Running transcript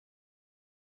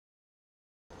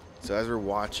So as we're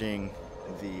watching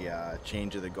the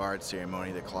change of the guard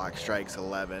ceremony, the clock strikes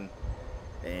 11,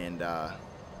 and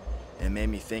it made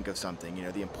me think of something. You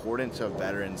know, the importance of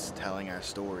veterans telling our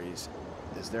stories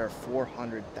is there are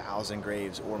 400,000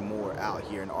 graves or more out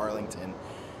here in Arlington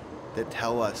that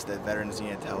tell us that veterans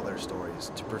need to tell their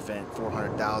stories to prevent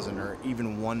 400,000 or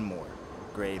even one more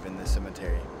grave in the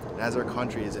cemetery. And as our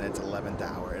country is in its 11th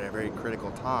hour at a very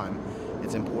critical time,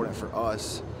 it's important for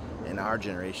us in our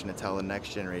generation to tell the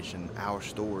next generation our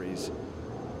stories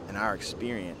and our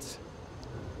experience.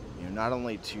 You know, not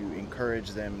only to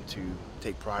encourage them to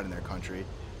take pride in their country,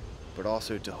 but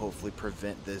also to hopefully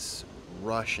prevent this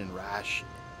rush and rash,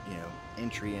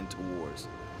 entry into wars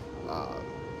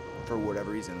for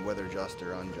whatever reason, whether just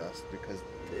or unjust, because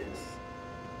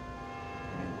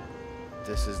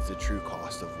this is the true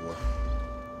cost of war.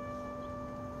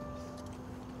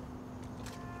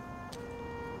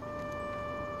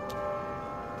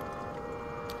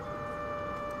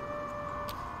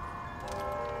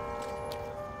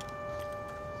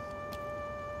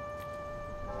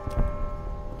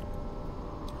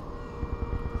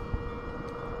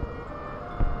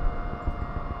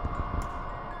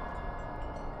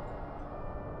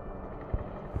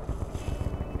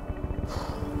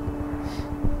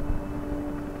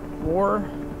 War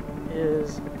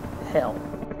is hell.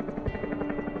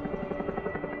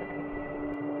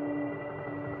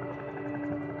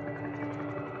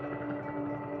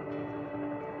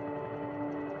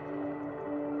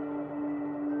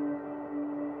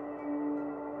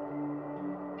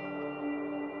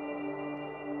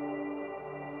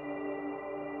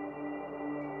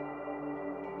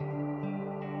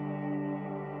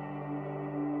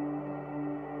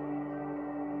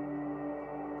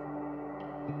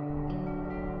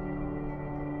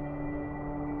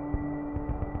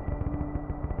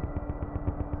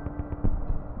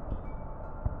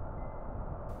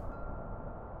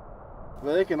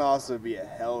 But it can also be a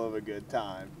hell of a good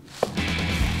time.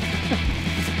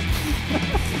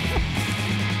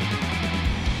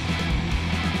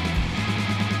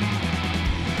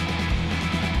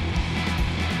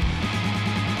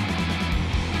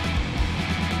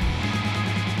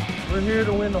 We're here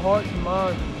to win the hearts and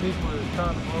minds of the people that are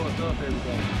trying to blow us up every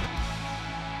day.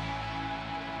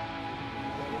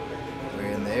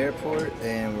 We're in the airport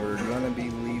and we're going to be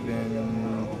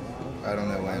leaving, I don't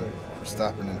know when. We're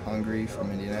stopping in Hungary from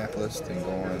Indianapolis, then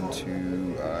going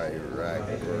to Iraq,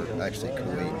 or actually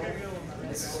Kuwait.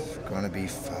 It's going to be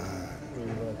fun.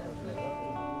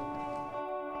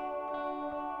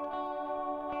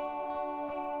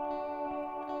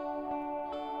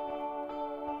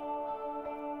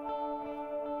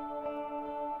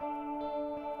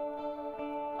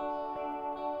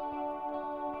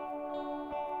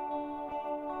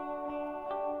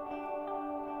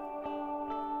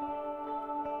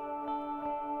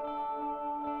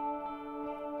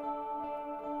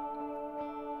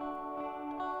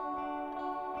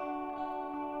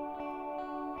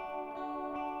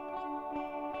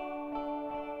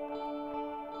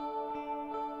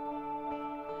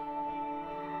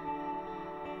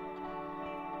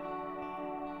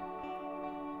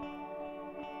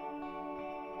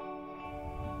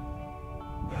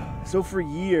 So for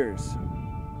years,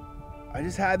 I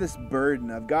just had this burden.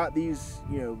 I've got these,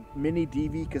 mini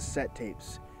DV cassette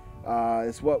tapes.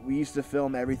 It's what we used to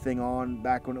film everything on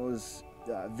back when it was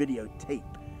videotape.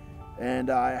 And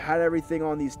I had everything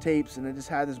on these tapes, and I just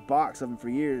had this box of them for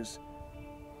years.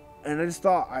 And I just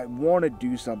thought, I want to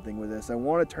do something with this. I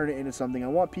want to turn it into something. I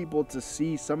want people to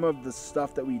see some of the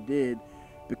stuff that we did,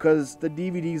 because the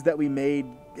DVDs that we made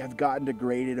have gotten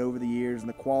degraded over the years, and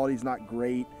the quality's not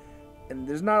great. And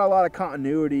there's not a lot of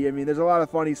continuity. I mean, there's a lot of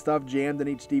funny stuff jammed in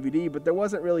each DVD, but there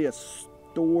wasn't really a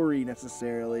story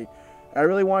necessarily. I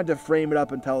really wanted to frame it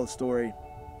up and tell a story.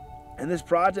 And this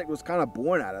project was kind of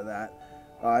born out of that.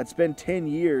 It's been 10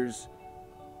 years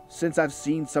since I've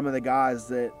seen some of the guys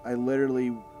that I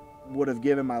literally would have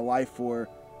given my life for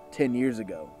 10 years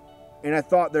ago. And I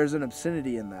thought there's an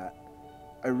obscenity in that.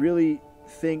 I really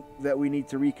think that we need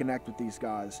to reconnect with these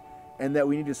guys and that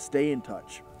we need to stay in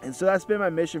touch. And so that's been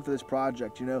my mission for this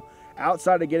project.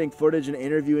 Outside of getting footage and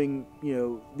interviewing,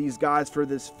 these guys for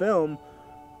this film,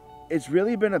 it's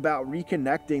really been about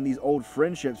reconnecting these old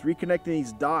friendships, reconnecting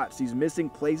these dots, these missing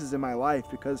places in my life.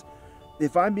 Because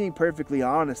if I'm being perfectly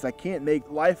honest, I can't make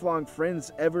lifelong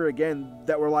friends ever again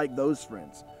that were like those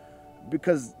friends,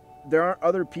 because there aren't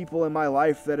other people in my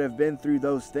life that have been through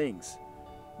those things.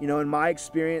 In my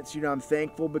experience, I'm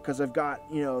thankful because I've got,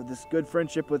 this good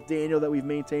friendship with Daniel that we've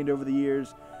maintained over the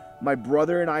years. My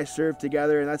brother and I served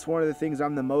together, and that's one of the things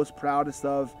I'm the most proudest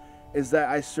of, is that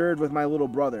I served with my little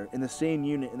brother in the same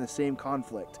unit, in the same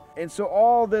conflict. And so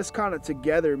all this kind of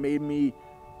together made me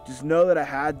just know that I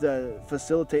had to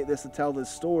facilitate this, to tell this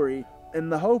story.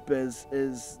 And the hope is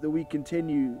that we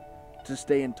continue to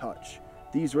stay in touch.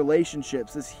 These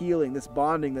relationships, this healing, this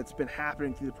bonding that's been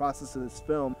happening through the process of this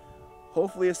film,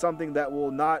 hopefully is something that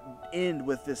will not end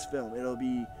with this film. It'll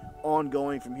be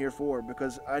ongoing from here forward,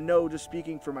 because I know, just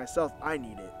speaking for myself, I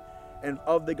need it. And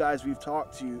of the guys we've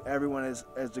talked to, everyone has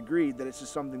agreed that it's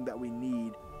just something that we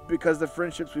need, because the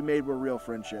friendships we made were real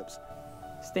friendships.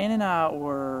 Stan and I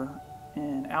were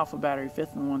in Alpha Battery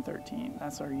 5th and 113.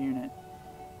 That's our unit.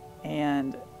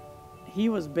 And he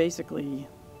was basically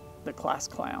the class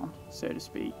clown, so to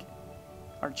speak.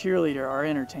 Our cheerleader, our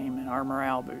entertainment, our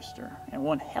morale booster, and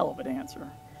one hell of a dancer.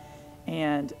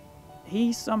 And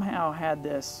he somehow had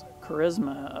this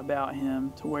charisma about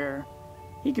him to where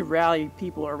he could rally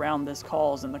people around this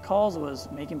cause, and the cause was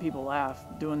making people laugh,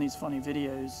 doing these funny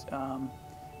videos,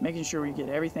 making sure we get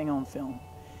everything on film.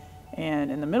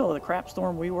 And in the middle of the crap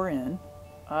storm we were in,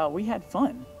 we had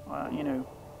fun. You know,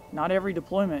 not every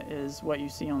deployment is what you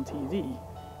see on TV.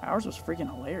 Ours was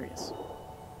freaking hilarious.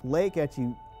 Lake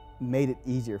actually made it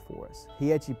easier for us.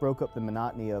 He actually broke up the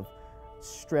monotony of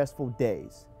stressful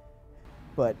days.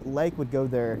 But Lake would go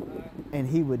there and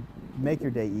he would make your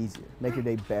day easier, make your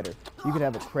day better. You could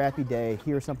have a crappy day,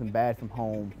 hear something bad from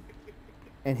home,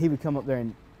 and he would come up there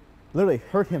and literally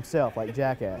hurt himself like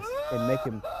Jackass and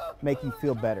make you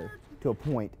feel better to a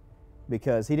point,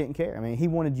 because he didn't care. I mean, he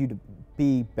wanted you to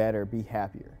be better, be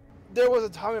happier. There was a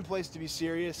time and place to be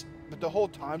serious, but the whole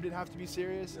time didn't have to be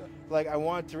serious. Like, I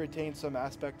wanted to retain some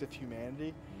aspect of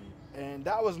humanity, and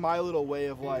that was my little way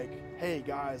of like, hey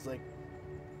guys, like,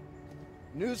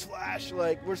 newsflash,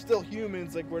 like, we're still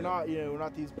humans, like, we're not, you know, we're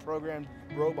not these programmed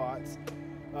robots.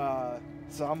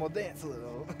 So I'm gonna dance a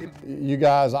little. You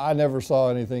guys, I never saw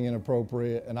anything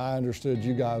inappropriate, and I understood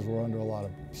you guys were under a lot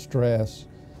of stress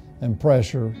and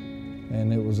pressure,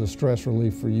 and it was a stress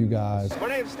relief for you guys. My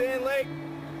name's Stan Lake,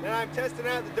 and I'm testing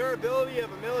out the durability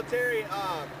of a military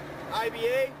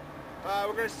IBA.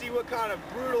 We're gonna see what kind of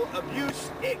brutal abuse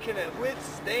it can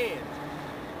withstand.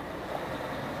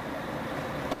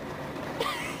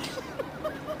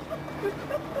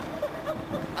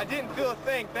 I didn't feel a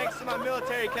thing, thanks to my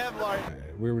military Kevlar.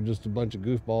 We were just a bunch of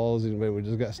goofballs, and we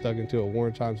just got stuck into a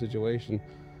wartime situation,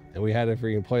 and we had to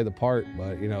freaking play the part.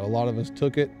 But you know, a lot of us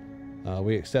took it.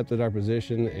 We accepted our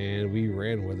position, and we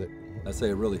ran with it. I'd say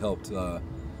it really helped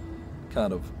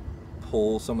kind of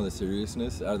pull some of the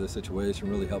seriousness out of the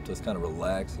situation. Really helped us kind of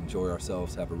relax, enjoy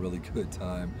ourselves, have a really good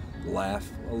time, laugh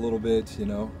a little bit. You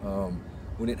know,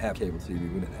 we didn't have cable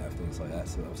TV, we didn't have things like that,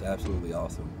 so it was absolutely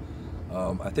awesome.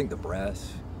 I think the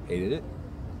brass hated it.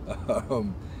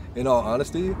 In all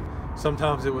honesty,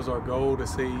 sometimes it was our goal to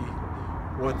see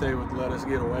what they would let us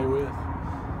get away with,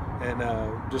 and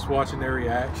just watching their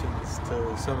reactions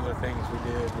to some of the things we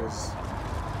did was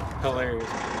hilarious.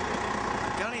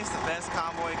 Gunny's the best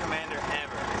convoy commander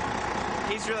ever.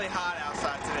 He's really hot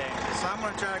outside today, so I'm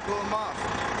gonna try to cool him off.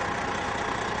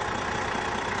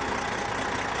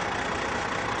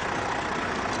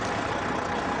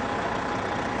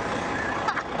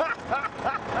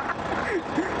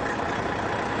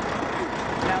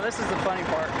 Now this is the funny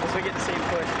part, because we get to see him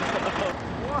push.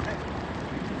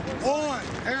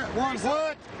 One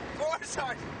what? 4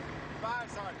 sergeant. 5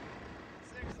 sergeant.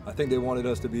 6. I think they wanted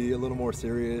us to be a little more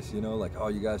serious, you know, like, oh,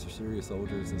 you guys are serious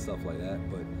soldiers and stuff like that.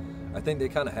 But I think they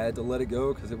kind of had to let it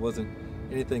go, because it wasn't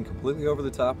anything completely over the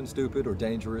top and stupid or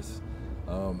dangerous.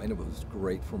 And it was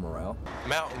great for morale.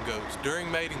 Mountain goats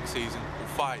during mating season will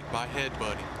fight by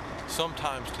headbutting,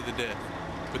 sometimes to the death.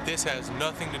 But this has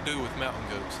nothing to do with mountain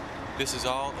goats. This is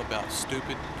all about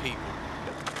stupid people.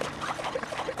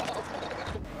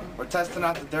 We're testing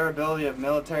out the durability of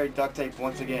military duct tape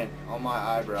once again on my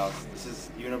eyebrows. This is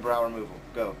unibrow removal.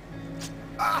 Go.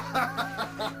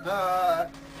 I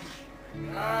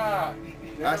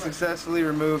successfully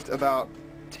removed about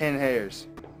 10 hairs.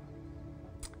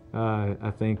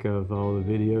 I think of all the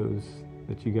videos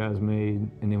that you guys made,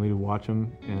 and then we'd watch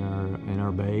them in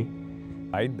our bay.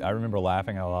 I remember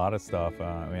laughing at a lot of stuff.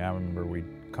 I mean, I remember we'd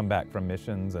come back from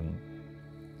missions and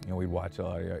we'd watch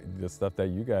the stuff that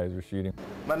you guys were shooting.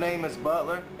 My name is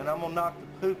Butler, and I'm gonna knock the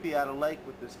poopy out of Lake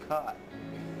with this cot.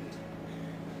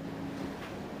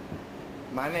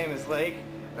 My name is Lake,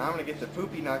 and I'm gonna get the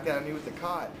poopy knocked out of me with the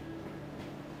cot.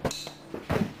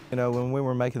 You know, when we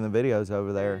were making the videos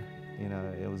over there, you know,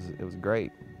 it was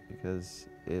great, because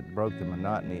it broke the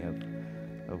monotony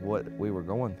of what we were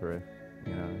going through,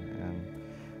 you know, and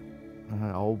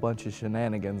a whole bunch of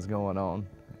shenanigans going on,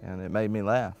 and it made me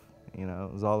laugh. You know,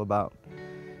 it was all about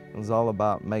It was all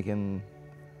about making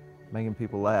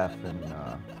people laugh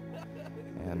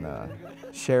and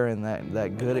sharing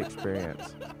that good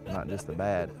experience, not just the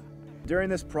bad. During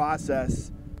this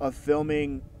process of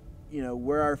filming, you know,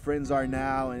 where our friends are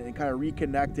now and kind of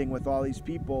reconnecting with all these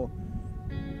people,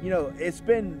 you know, it's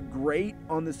been great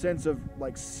on the sense of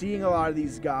like seeing a lot of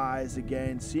these guys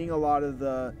again, seeing a lot of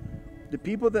the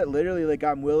people that literally like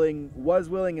was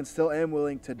willing and still am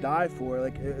willing to die for.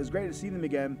 Like, it was great to see them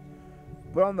again.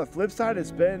 But on the flip side, it's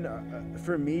been,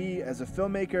 for me as a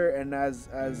filmmaker and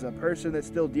as a person that's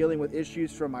still dealing with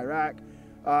issues from Iraq,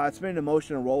 it's been an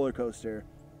emotional roller coaster.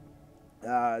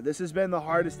 This has been the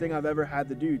hardest thing I've ever had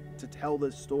to do, to tell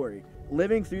this story.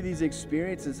 Living through these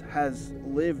experiences has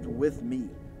lived with me.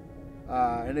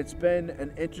 And it's been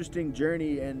an interesting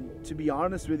journey, and to be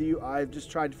honest with you, I've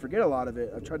just tried to forget a lot of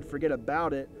it. I've tried to forget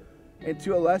about it, and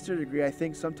to a lesser degree, I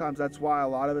think sometimes that's why a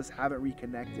lot of us haven't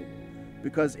reconnected.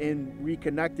 Because in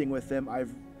reconnecting with them,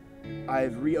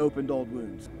 I've reopened old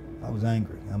wounds. I was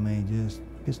angry. I mean, just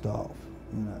pissed off.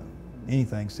 You know,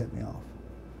 anything set me off.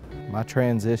 My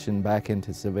transition back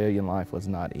into civilian life was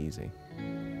not easy.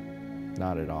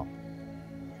 Not at all.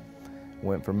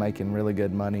 Went from making really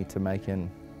good money to making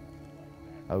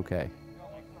okay.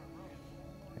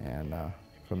 And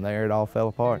from there, it all fell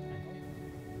apart.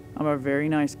 I'm a very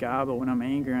nice guy, but when I'm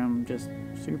angry, I'm just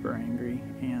super angry,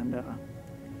 and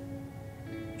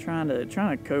trying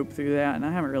to cope through that, and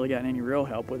I haven't really gotten any real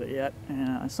help with it yet.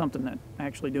 And something that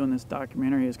actually doing this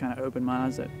documentary has kind of opened my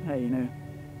eyes that, hey, you know,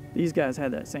 these guys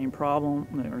had that same problem,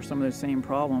 or some of those same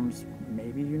problems.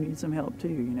 Maybe you need some help too.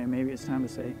 You know, maybe it's time to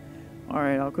say, all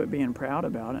right, I'll quit being proud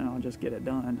about it and I'll just get it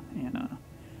done. And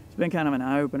it's been kind of an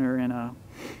eye-opener, and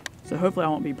so hopefully I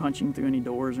won't be punching through any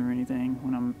doors or anything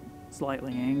when I'm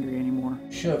slightly angry anymore.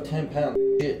 Shove 10-pound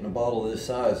shit in a bottle this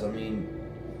size, I mean,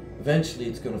 eventually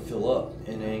it's going to fill up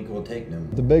and it ain't going to take no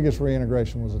more. The biggest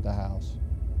reintegration was at the house.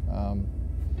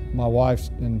 My wife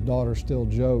and daughter still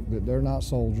joke that they're not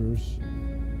soldiers,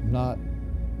 not,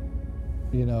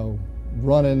 you know,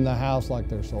 running the house like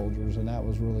they're soldiers, and that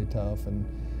was really tough. And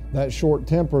that short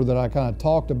temper that I kind of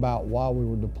talked about while we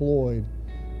were deployed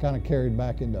kind of carried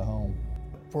back into home.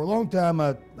 For a long time,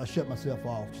 I shut myself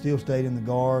off. Still stayed in the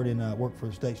Guard, and I worked for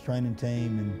the state's training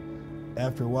team. And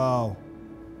after a while,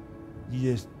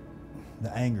 the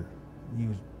anger, you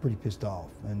was pretty pissed off,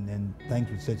 and things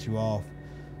would set you off.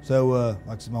 So,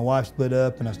 like I said, my wife split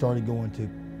up, and I started going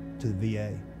to the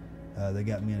VA. They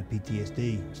got me in a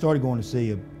PTSD. Started going to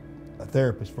see a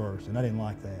therapist first, and I didn't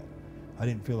like that. I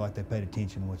didn't feel like they paid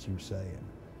attention to what you were saying.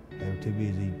 They were too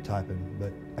busy typing.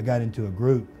 But I got into a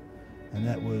group, and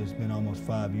that was been almost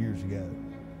 5 years ago,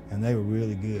 and they were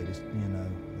really good. You know,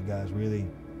 the guys really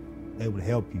able to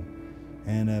help you.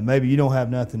 And maybe you don't have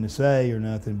nothing to say or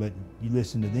nothing, but you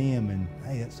listen to them, and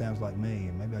hey, that sounds like me,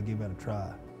 and maybe I'll give that a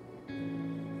try.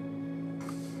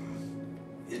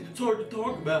 It's hard to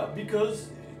talk about because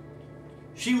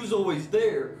she was always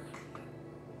there,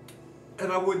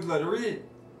 and I wouldn't let her in.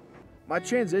 My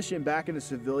transition back into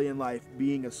civilian life,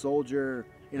 being a soldier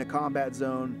in a combat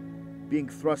zone, being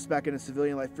thrust back into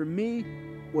civilian life, for me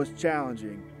was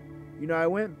challenging. You know,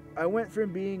 I went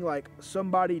from being like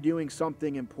somebody doing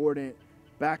something important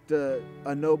back to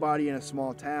a nobody in a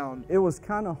small town. It was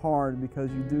kind of hard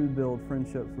because you do build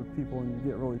friendships with people and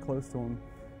you get really close to them.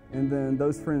 And then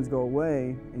those friends go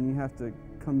away and you have to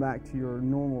come back to your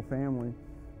normal family.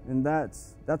 And that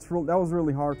was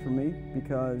really hard for me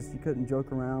because you couldn't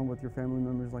joke around with your family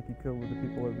members like you could with the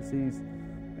people overseas.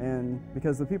 And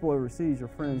because the people overseas, your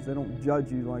friends, they don't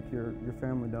judge you like your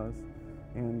family does.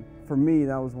 And for me,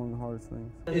 that was one of the hardest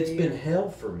things. It's been hell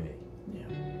for me. Yeah.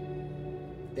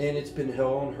 And it's been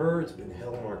hell on her, it's been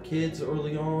hell on our kids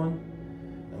early on.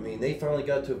 I mean, they finally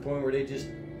got to a point where they just,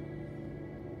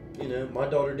 you know, my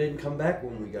daughter didn't come back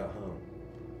when we got home.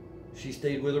 She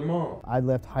stayed with her mom. I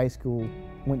left high school,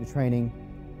 went to training,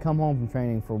 come home from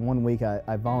training for 1 week.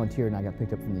 I volunteered and I got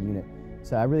picked up from the unit.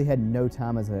 So I really had no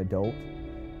time as an adult.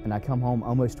 And I come home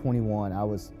almost 21. I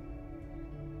was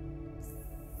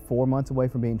 4 months away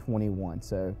from being 21.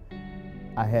 So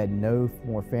I had no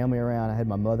more family around. I had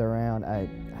my mother around. I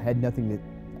had nothing to.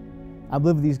 I've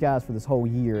lived with these guys for this whole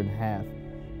year and a half.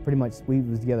 Pretty much, we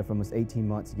was together for almost 18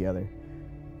 months together.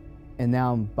 And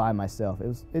now I'm by myself.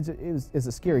 It's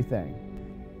a scary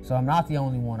thing. So I'm not the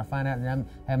only one. I find out that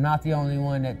I'm not the only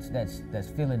one that's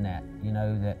feeling that. You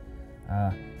know,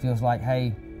 that feels like,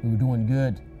 hey, we were doing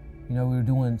good. You know, we were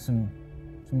doing some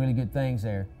really good things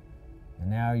there. And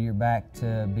now you're back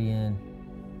to being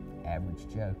average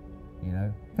Joe, you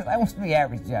know? Nobody wants to be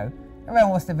average Joe. Everybody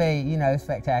wants to be, you know,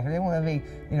 spectacular. They want to be,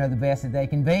 you know, the best that they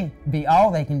can be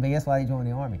all they can be. That's why they join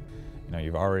the Army. you know,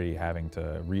 you're already having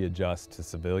to readjust to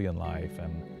civilian life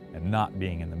and not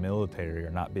being in the military or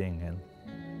not being in,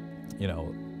 you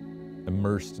know,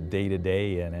 immersed day to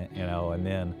day in it, you know, and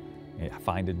then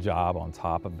find a job on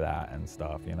top of that and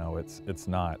stuff. You know, it's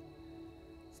not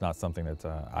something that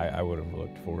I would have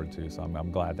looked forward to. So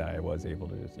I'm glad that I was able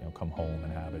to just, you know, come home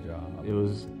and have a job. It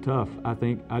was tough. I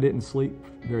think I didn't sleep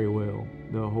very well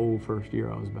the whole first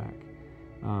year I was back.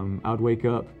 I would wake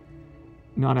up,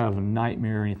 not out of a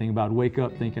nightmare or anything, but I'd wake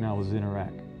up thinking I was in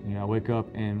Iraq. You know, I wake up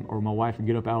or my wife would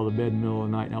get up out of the bed in the middle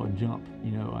of the night and I would jump.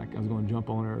 You know, like I was going to jump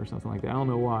on her or something like that. I don't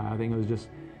know why. I think it was just,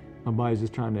 my body's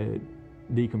just trying to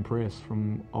decompress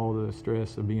from all the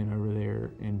stress of being over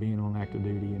there and being on active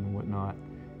duty and whatnot.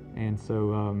 And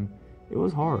so it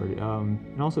was hard.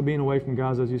 And also being away from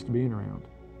guys I was used to being around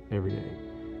every day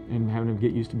and having to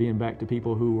get used to being back to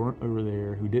people who weren't over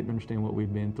there, who didn't understand what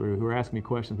we'd been through, who were asking me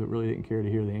questions but really didn't care to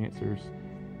hear the answers,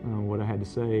 what I had to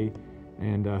say,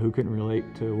 and who couldn't relate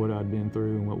to what I'd been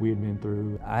through and what we had been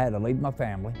through. I had to leave my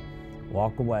family,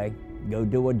 walk away, go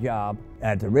do a job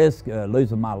at the risk of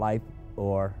losing my life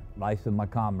or life of my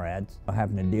comrades.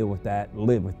 Having to deal with that,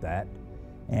 live with that,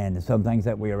 and some things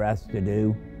that we were asked to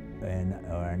do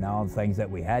and all the things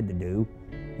that we had to do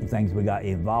and things we got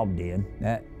involved in,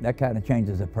 that kind of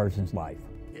changes a person's life.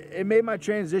 It made my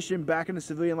transition back into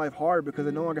civilian life hard because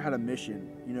I no longer had a mission.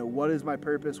 You know, what is my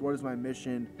purpose? What is my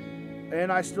mission?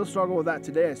 And I still struggle with that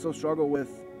today. I still struggle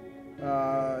with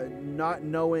not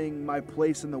knowing my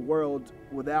place in the world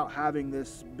without having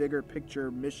this bigger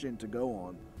picture mission to go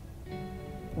on.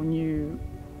 When you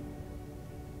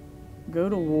go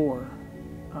to war,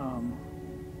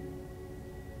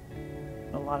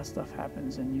 a lot of stuff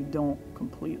happens and you don't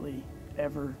completely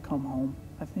ever come home,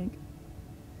 I think.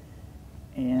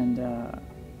 And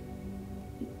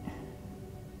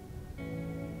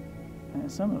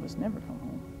some of us never come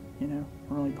home, you know,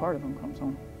 or only part of them comes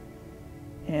home.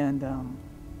 And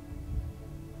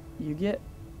you get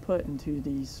put into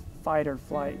these fight or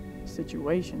flight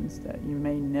situations that you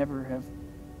may never have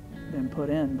been put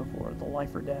in before, the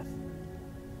life or death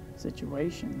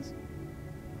situations.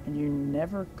 And you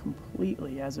never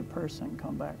completely, as a person,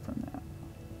 come back from that.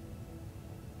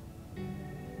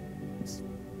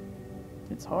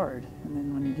 It's hard. And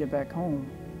then when you get back home,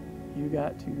 you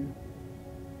got to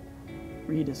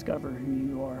rediscover who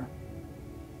you are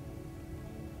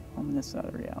on this side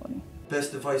of reality.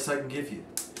 Best advice I can give you.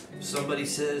 If somebody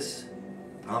says,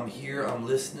 I'm here, I'm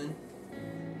listening,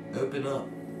 open up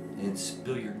and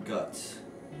spill your guts.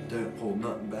 Don't hold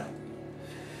nothing back.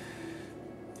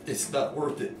 It's not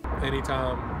worth it.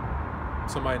 Anytime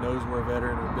somebody knows we're a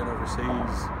veteran or been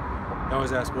overseas, they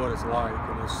always ask what it's like,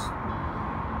 and it's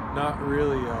not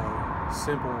really a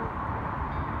simple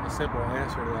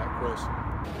answer to that question.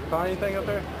 Find anything up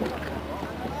there?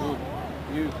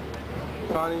 You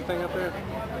find anything up there?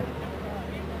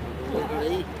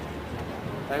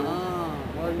 Hey,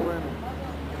 why are you wearing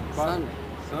sun?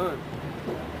 Sun.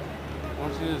 Why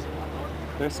don't you just,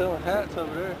 they're selling hats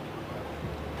over there.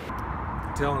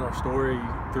 Telling our story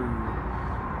through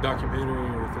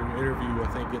documentary or through interview, I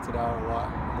think gets it out a lot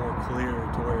more clear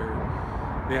to where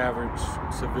the average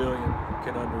civilian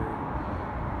can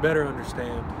better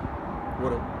understand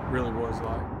what it really was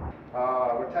like.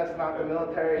 We're testing out the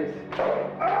military's.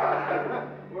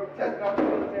 We're testing out the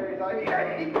military's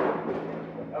ID.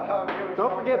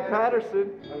 Don't forget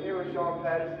Patterson. I'm here with Sean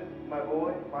Patterson, my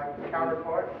boy, my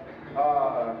counterpart.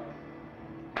 All right.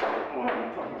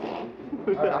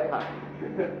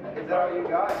 Is that all you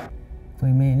got?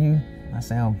 Between me and you, I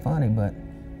sound funny, but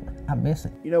I miss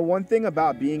it. You know, one thing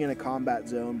about being in a combat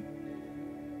zone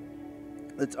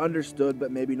that's understood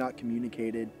but maybe not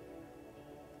communicated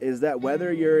is that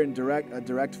whether you're in a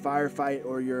direct firefight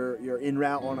or you're en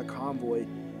route on a convoy,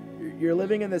 you're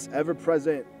living in this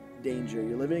ever-present danger.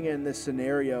 You're living in this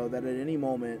scenario that at any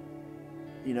moment,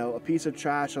 you know, a piece of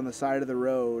trash on the side of the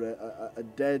road, a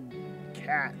dead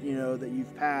cat, you know, that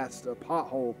you've passed, a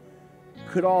pothole,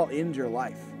 could all end your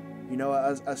life. You know,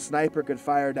 a sniper could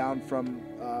fire down from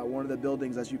one of the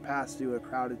buildings as you pass through a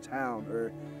crowded town,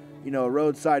 or, you know, a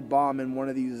roadside bomb in one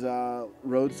of these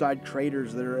roadside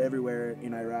craters that are everywhere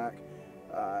in Iraq.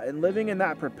 And living in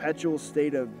that perpetual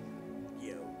state of,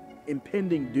 you know,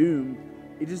 impending doom,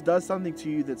 it just does something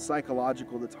to you that's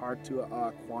psychological, that's hard to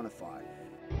quantify.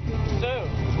 So,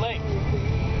 Blake,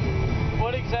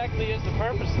 what exactly is the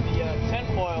purpose of the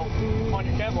tinfoil on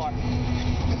your Kevlar?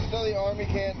 So the Army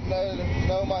can't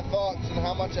know my thoughts and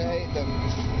how much I hate them.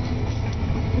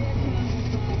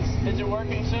 Is it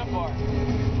working so far? I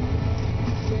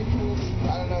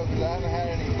don't know, because I haven't had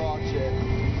any thoughts yet.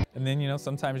 And then, you know,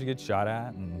 sometimes you get shot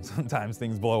at, and sometimes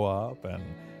things blow up, and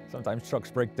Sometimes trucks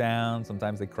break down,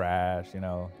 sometimes they crash, you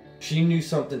know. She knew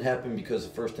something happened because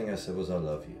the first thing I said was, I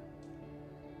love you.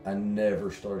 I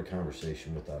never started a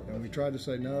conversation with that. We tried to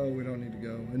say, no, we don't need to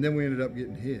go. And then we ended up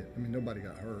getting hit. I mean, nobody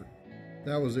got hurt.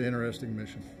 That was an interesting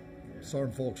mission.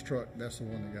 Sergeant Folk's truck, that's the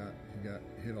one that got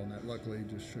hit on that. Luckily, he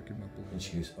just shook him up a little. And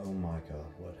she goes, oh my God,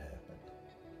 what happened?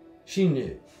 She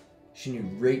knew. She knew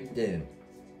right then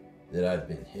that I'd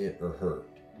been hit or hurt.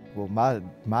 Well,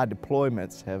 my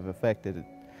deployments have affected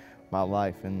my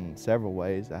life in several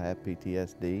ways. I have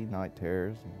PTSD, night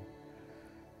terrors.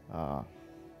 And,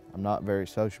 I'm not a very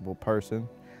sociable person.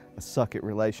 I suck at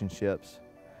relationships.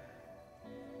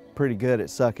 Pretty good at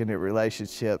sucking at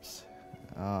relationships.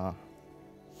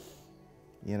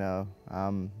 You know,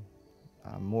 I'm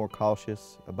more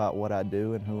cautious about what I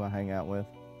do and who I hang out with.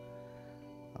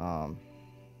 I've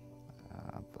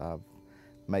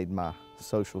made my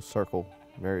social circle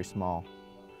very small,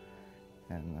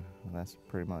 and that's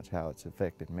pretty much how it's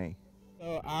affected me.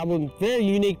 So I'm a very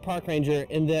unique park ranger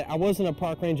in that I wasn't a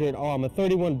park ranger at all. I'm a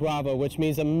 31 Bravo, which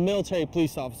means a military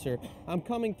police officer. I'm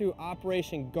coming through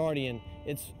Operation Guardian.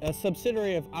 It's a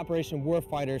subsidiary of Operation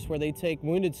Warfighters, where they take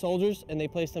wounded soldiers and they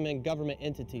place them in government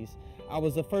entities. I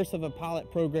was the first of a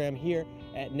pilot program here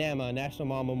at NAMA, National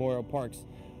Mall Memorial Parks.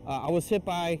 I was hit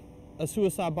by a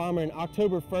suicide bomber on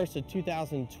October 1st of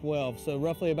 2012, so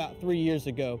roughly about 3 years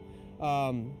ago.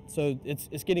 So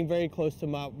it's getting very close to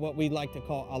what we like to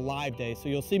call a live day. So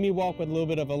you'll see me walk with a little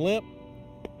bit of a limp.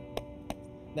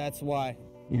 That's why.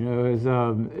 You know,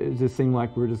 it just seemed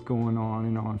like we were just going on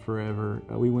and on forever.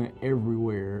 We went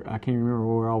everywhere. I can't remember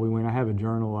where all we went. I have a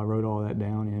journal I wrote all that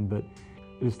down in, but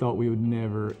I just thought we would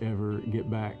never, ever get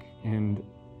back. And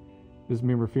just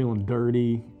remember feeling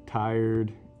dirty,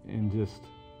 tired, and just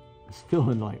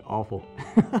feeling like awful.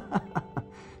 I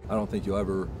don't think you'll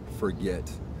ever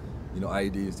forget, you know,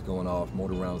 IEDs going off,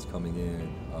 mortar rounds coming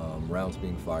in, rounds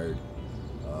being fired,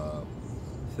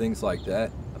 things like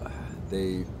that.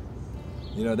 They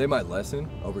might lessen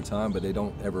over time, but they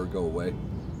don't ever go away.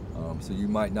 So you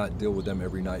might not deal with them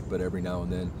every night, but every now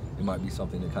and then it might be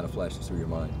something that kind of flashes through your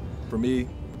mind. For me,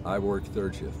 I work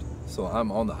third shift. So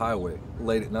I'm on the highway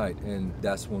late at night, and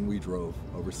that's when we drove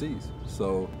overseas.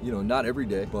 So, you know, not every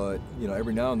day, but, you know,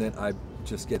 every now and then I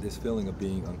just get this feeling of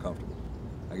being uncomfortable.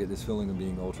 I get this feeling of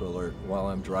being ultra alert while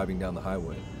I'm driving down the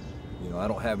highway. You know, I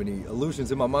don't have any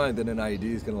illusions in my mind that an IED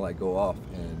is gonna like go off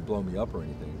and blow me up or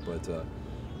anything, but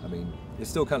I mean, it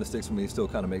still kind of sticks with me. It still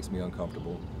kind of makes me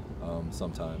uncomfortable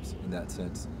sometimes in that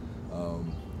sense.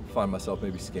 Find myself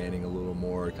maybe scanning a little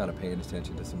more, kind of paying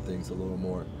attention to some things a little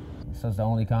more. So it's the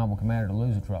only combo commander to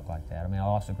lose a truck like that. I mean, I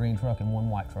lost a green truck and one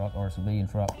white truck, or a civilian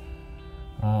truck.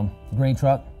 Green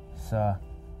truck, it's, I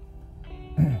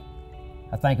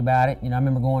think about it, you know, I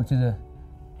remember going to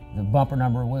the bumper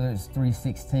number, whether it's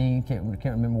 316, can't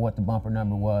remember what the bumper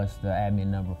number was, the admin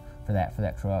number for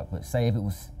that truck, but say if it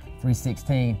was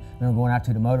 316, I remember going out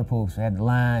to the motor pool, so they had the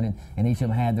line, and each of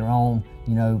them had their own,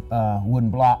 you know, wooden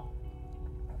block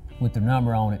with their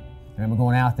number on it. I remember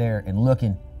going out there and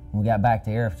looking, when we got back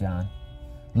to Arifjan,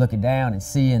 looking down and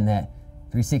seeing that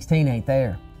 316 ain't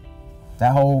there.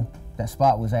 That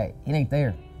spot was it ain't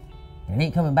there, and it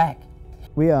ain't coming back.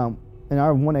 We, in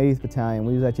our 180th Battalion,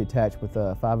 we was actually attached with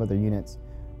 5 other units.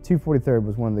 243rd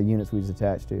was one of the units we was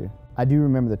attached to. I do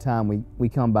remember the time we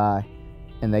come by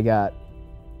and they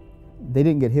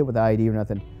didn't get hit with the IED or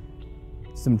nothing.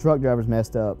 Some truck drivers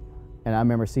messed up, and I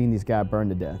remember seeing these guys burn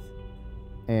to death.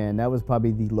 And that was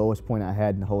probably the lowest point I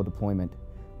had in the whole deployment,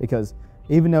 because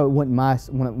even though it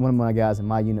wasn't one of my guys in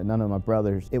my unit, none of my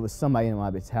brothers, it was somebody in my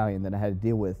battalion that I had to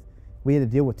deal with. We had to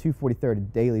deal with 243rd on a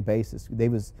daily basis. They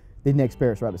didn't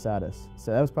experience right beside us.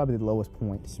 So that was probably the lowest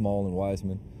point. Small and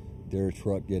Wiseman, their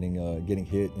truck getting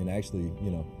hit, and actually, you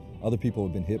know, other people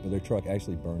have been hit, but their truck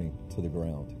actually burning to the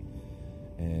ground.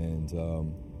 And,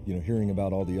 you know, hearing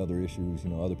about all the other issues,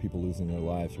 you know, other people losing their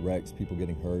lives, wrecks, people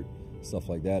getting hurt, stuff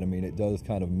like that. I mean, it does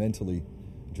kind of mentally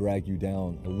drag you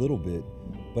down a little bit,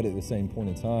 but at the same point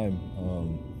in time,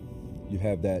 you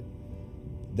have that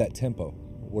tempo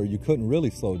where you couldn't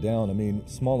really slow down. I mean,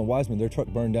 Small and Wiseman, their truck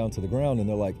burned down to the ground, and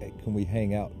they're like, hey, can we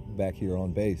hang out back here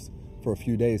on base for a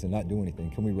few days and not do anything?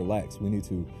 Can we relax? We need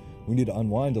to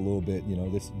unwind a little bit. You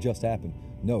know, this just happened.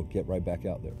 No, get right back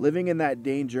out there. Living in that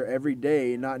danger every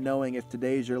day, not knowing if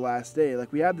today's your last day.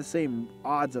 Like, we have the same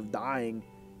odds of dying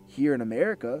here in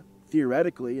America,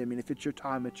 theoretically. I mean, if it's your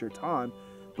time, it's your time.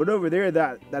 But over there,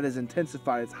 that is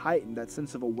intensified, it's heightened, that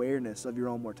sense of awareness of your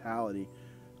own mortality.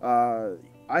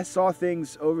 I saw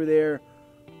things over there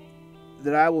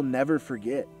that I will never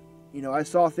forget. You know, I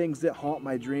saw things that haunt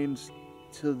my dreams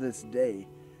to this day.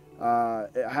 I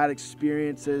had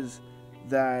experiences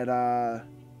that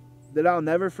that I'll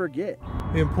never forget.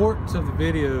 The importance of the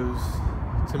videos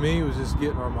to me was just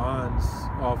getting our minds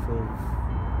off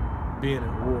of being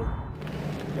at war.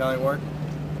 Y'all ain't working?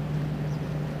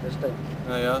 Let's take.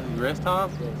 Oh yeah, rest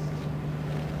time? Yes.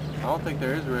 I don't think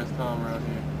there is a rest time around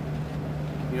here.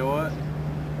 You know what?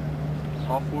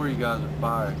 All four of you guys are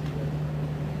fired.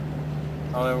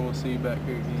 I don't ever want to see you back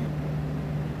here again.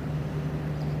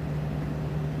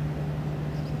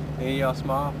 Any of y'all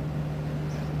smile?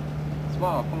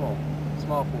 Smile, come on.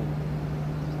 Smile for me.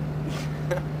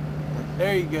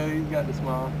 There you go, you got the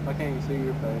smile. I can't even see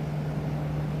your face.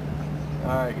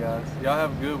 Alright guys, y'all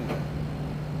have a good one.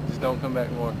 Just don't come back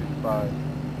and work if you're fired.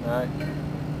 Alright?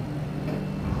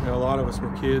 You know, a lot of us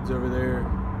were kids over there,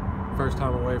 first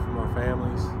time away from our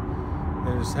families,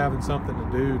 and just having something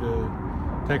to do to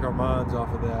take our minds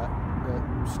off of that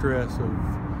stress of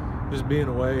just being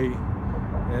away,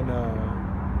 and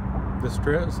the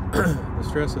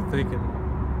stress of thinking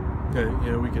that,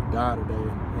 you know, we could die today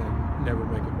and never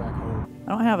make it back home. I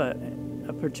don't have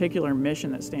a particular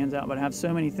mission that stands out, but I have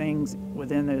so many things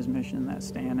within those missions that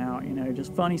stand out, you know,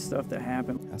 just funny stuff that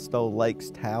happened. I stole Lake's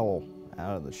towel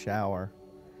out of the shower,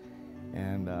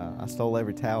 and I stole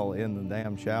every towel in the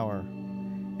damn shower,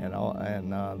 and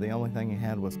the only thing he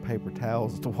had was paper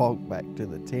towels to walk back to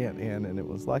the tent in, and it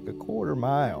was like a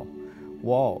quarter-mile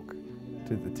walk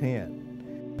to the tent.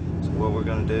 So what we're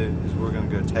gonna do is we're gonna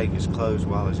go take his clothes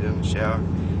while he's in the shower.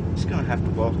 He's gonna have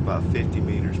to walk about 50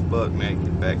 meters buck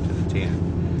naked back to the tent.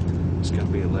 It's gonna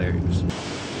be hilarious.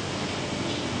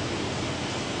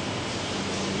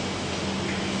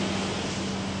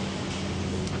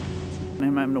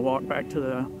 Him having to walk back to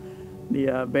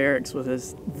the barracks with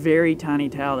this very tiny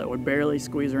towel that would barely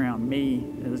squeeze around me.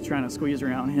 It was trying to squeeze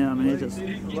around him, and he just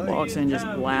walks in just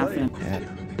laughing.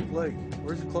 Blake,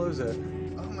 where's your clothes at?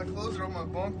 Oh, my clothes are on my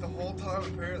bunk the whole time.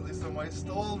 Apparently somebody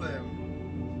stole them.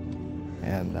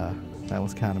 And that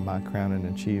was kind of my crowning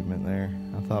achievement there.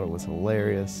 I thought it was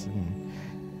hilarious,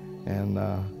 and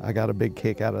I got a big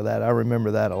kick out of that. I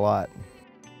remember that a lot.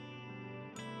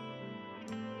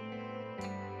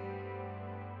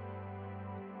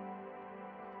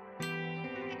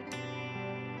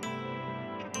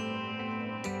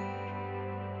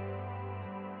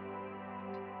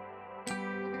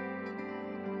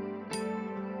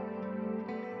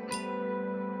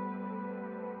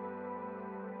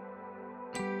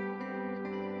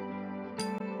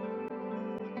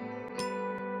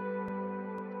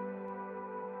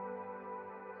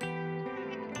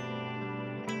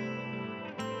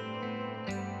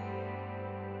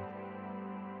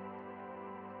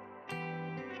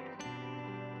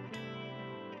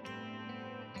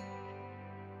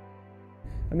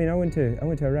 I mean, I went to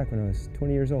Iraq when I was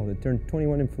 20 years old. I turned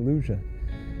 21 in Fallujah.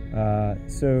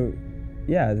 So,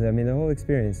 yeah, I mean, the whole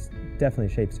experience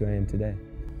definitely shapes who I am today.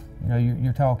 You know,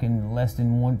 you're talking less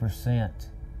than 1%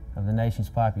 of the nation's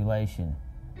population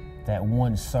that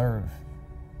once served,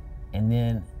 and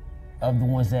then of the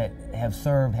ones that have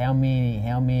served, how many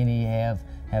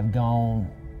have gone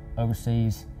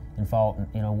overseas and fought,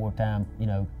 you know, wartime, you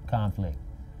know, conflict.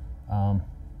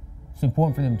 It's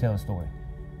important for them to tell a story.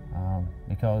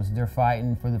 Because they're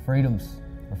fighting for the freedoms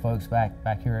for folks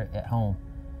back here at home,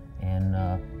 and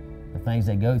the things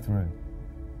they go through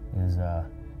is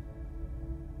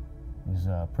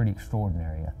pretty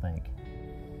extraordinary, I think.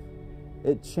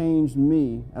 It changed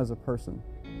me as a person,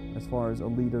 as far as a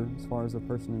leader, as far as a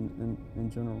person in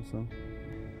general. So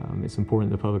it's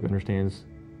important the public understands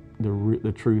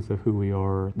the truth of who we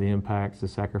are, the impacts, the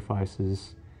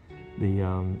sacrifices,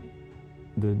 the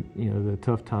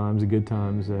tough times, the good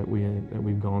times that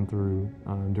we've gone through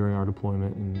during our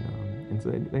deployment, and so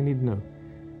they need to know.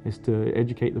 It's to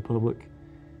educate the public,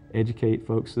 educate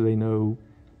folks so they know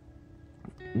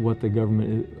what the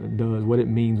government does, what it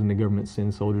means when the government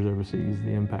sends soldiers overseas,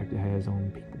 the impact it has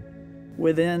on people.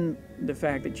 Within the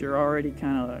fact that you're already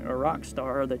kind of a rock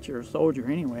star, that you're a soldier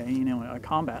anyway, you know, a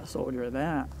combat soldier at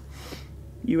that.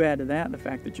 You add to that the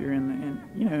fact that you're in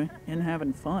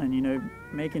having fun, you know,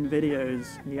 making videos.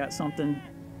 You got something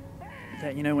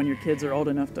that, you know, when your kids are old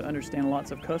enough to understand lots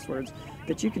of cuss words,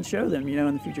 that you can show them, you know,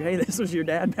 in the future. Hey, this was your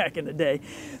dad back in the day.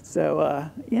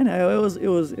 So, you know, it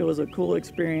was a cool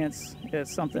experience.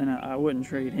 It's something I wouldn't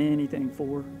trade anything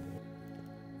for.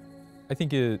 I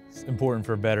think it's important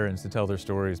for veterans to tell their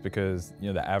stories because, you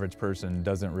know, the average person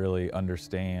doesn't really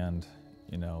understand,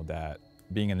 you know, that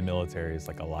being in the military is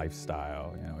like a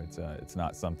lifestyle. You know, it's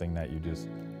not something that you just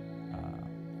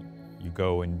you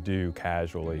go and do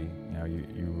casually. You know,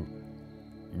 you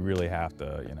really have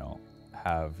to, you know,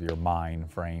 have your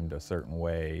mind framed a certain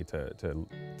way to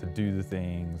do the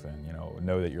things, and you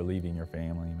know that you're leaving your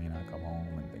family, you may not come home,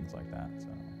 and things like that. So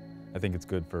I think it's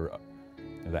good for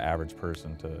the average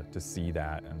person to see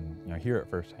that and hear it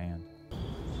firsthand.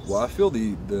 Well, I feel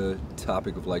the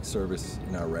topic of like service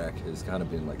in Iraq has kind of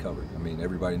been like covered. I mean,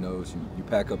 everybody knows you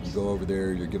pack up, you go over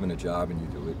there, you're given a job and you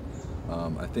do it.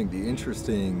 I think the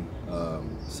interesting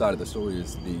side of the story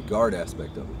is the guard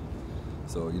aspect of it.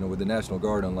 So, with the National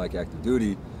Guard, unlike active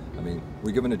duty, I mean,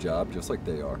 we're given a job just like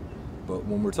they are. But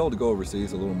when we're told to go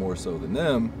overseas, a little more so than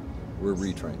them, we're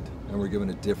retrained and we're given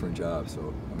a different job.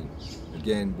 So, I mean,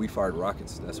 again, we fired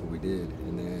rockets. That's what we did.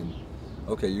 And then,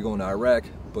 okay, you're going to Iraq,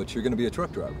 but you're going to be a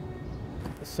truck driver.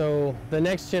 So the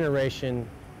next generation,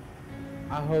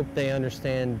 I hope they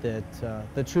understand that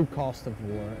the true cost of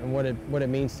war and what it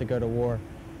means to go to war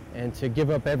and to give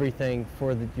up everything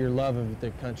for your love of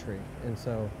the country. And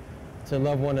so to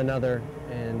love one another,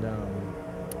 and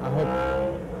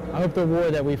I hope the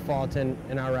war that we fought in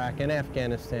Iraq and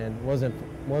Afghanistan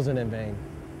wasn't in vain.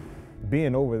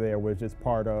 Being over there was just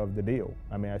part of the deal.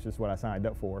 I mean, that's just what I signed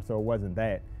up for. So it wasn't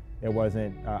that. It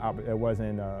wasn't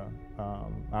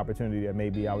opportunity that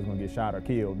maybe I was going to get shot or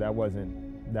killed. That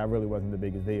really wasn't the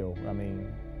biggest deal. I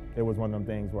mean, it was one of them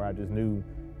things where I just knew,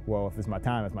 well, if it's my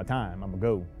time, it's my time. I'm gonna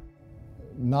go.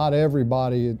 Not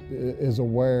everybody is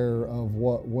aware of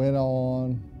what went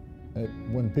on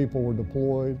when people were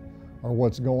deployed or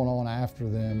what's going on after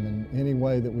them, and any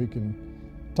way that we can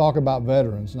talk about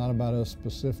veterans, not about us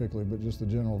specifically, but just the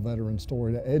general veteran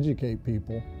story, to educate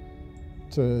people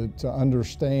to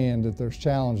understand that there's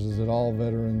challenges that all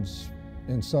veterans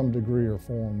in some degree or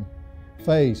form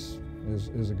face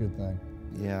is a good thing.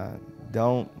 Yeah,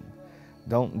 don't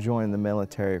join the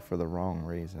military for the wrong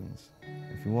reasons.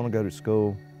 If you want to go to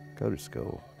school, go to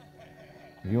school.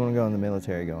 If you want to go in the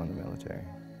military, go in the military.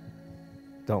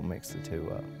 Don't mix the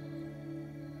two up,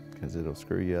 because it'll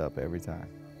screw you up every time.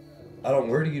 I don't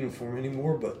wear the uniform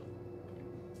anymore, but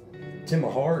it's in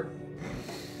my heart.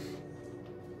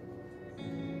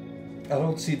 I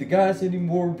don't see the guys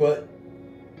anymore, but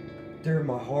they're in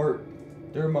my heart.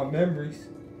 They're in my memories.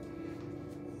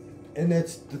 And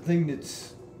that's the thing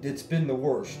that's been the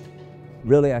worst.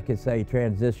 Really, I could say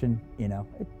transition,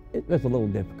 it was a little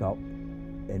difficult,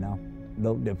 a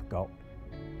little difficult.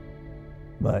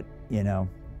 But,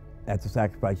 that's a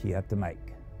sacrifice you have to make.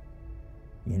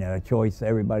 A choice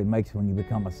everybody makes when you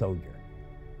become a soldier.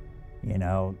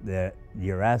 That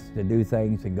you're asked to do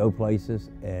things and go places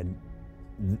and,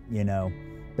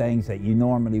 things that you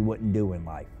normally wouldn't do in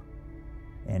life.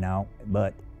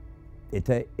 But it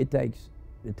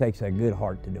takes a good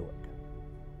heart to do it.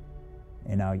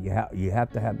 You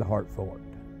have to have the heart for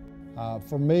it.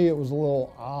 For me, it was a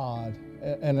little odd,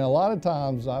 and a lot of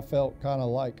times I felt kind of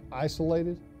like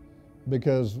isolated,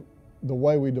 because the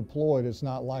way we deployed, it's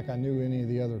not like I knew any of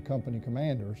the other company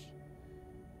commanders.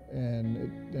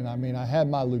 And I mean, I had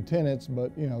my lieutenants,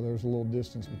 but there's a little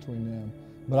distance between them.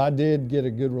 But I did get a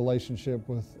good relationship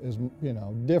with,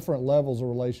 different levels of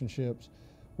relationships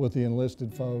with the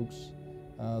enlisted folks,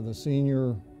 the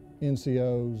senior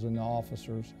NCOs and the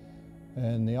officers.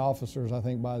 And the officers, I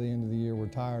think by the end of the year, were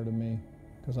tired of me,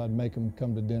 because I'd make them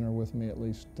come to dinner with me at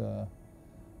least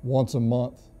once a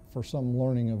month for some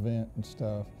learning event and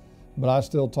stuff. But I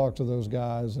still talk to those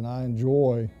guys, and I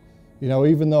enjoy,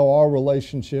 even though our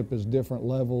relationship is different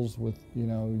levels with,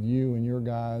 you and your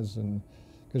guys, and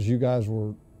because you guys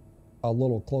were a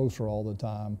little closer all the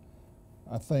time,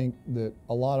 I think that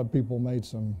a lot of people made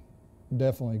some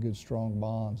definitely good, strong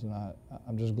bonds, and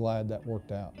I'm just glad that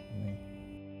worked out for me.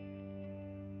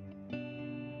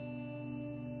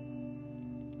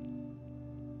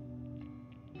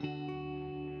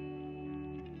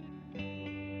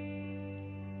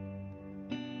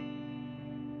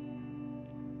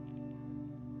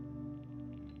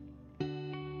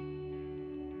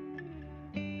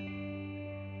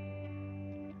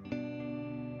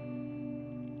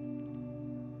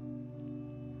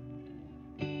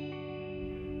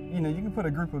 You can put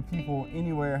a group of people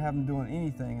anywhere, have them doing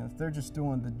anything, and if they're just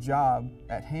doing the job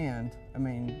at hand,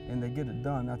 and they get it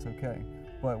done, that's okay.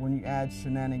 But when you add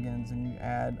shenanigans and you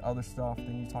add other stuff,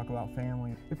 then you talk about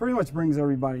family. It pretty much brings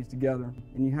everybody together,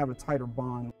 and you have a tighter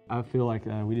bond. I feel like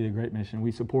we did a great mission.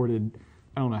 We supported,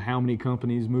 I don't know how many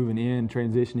companies moving in,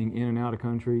 transitioning in and out of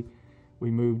country.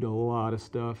 We moved a lot of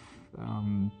stuff.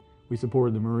 We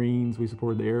supported the Marines, we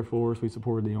supported the Air Force, we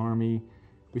supported the Army.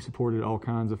 We supported all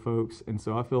kinds of folks, and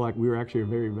so I feel like we were actually a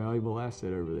very valuable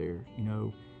asset over there.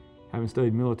 Having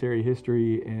studied military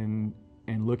history and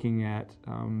looking at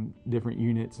different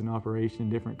units and operation,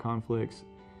 different conflicts,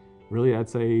 really I'd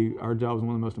say our job was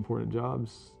one of the most important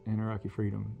jobs in Iraqi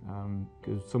freedom,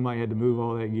 because somebody had to move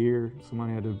all that gear,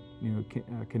 somebody had to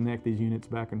connect these units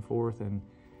back and forth, and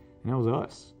that was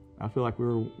us. I feel like we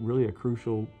were really a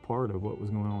crucial part of what was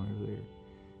going on over there.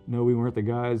 No, we weren't the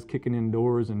guys kicking in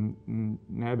doors and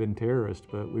nabbing terrorists,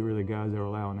 but we were the guys that were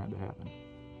allowing that to happen,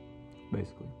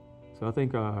 basically. So I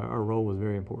think our role was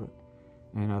very important.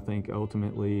 And I think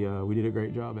ultimately we did a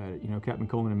great job at it. You know, Captain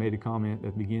Coleman had made a comment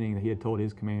at the beginning that he had told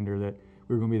his commander that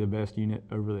we were going to be the best unit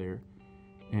over there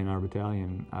in our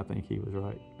battalion. I think he was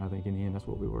right. I think in the end that's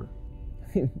what we were.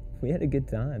 We had a good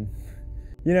time.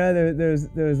 You know, there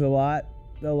was a lot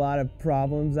of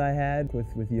problems I had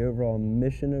with the overall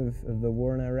mission of the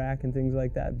war in Iraq and things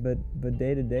like that, but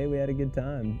day to day we had a good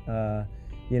time.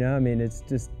 You know, I mean, it's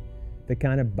just the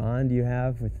kind of bond you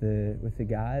have with the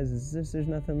guys. There's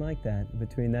nothing like that.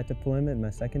 Between that deployment and my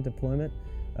second deployment,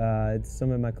 it's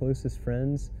some of my closest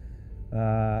friends.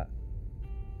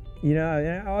 You know,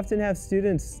 I often have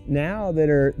students now that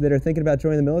are thinking about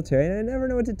joining the military, and I never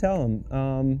know what to tell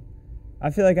them. I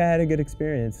feel like I had a good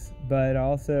experience, but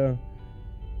also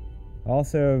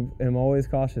am always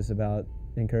cautious about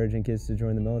encouraging kids to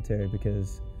join the military,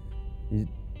 because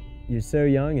you're so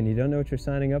young and you don't know what you're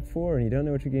signing up for, and you don't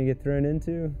know what you're going to get thrown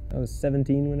into. I was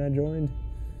 17 when I joined.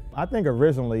 I think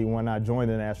originally when I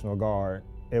joined the National Guard,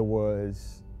 I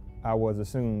was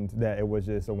assumed that it was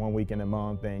just a 1 weekend a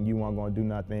month and you weren't going to do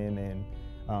nothing,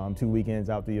 and 2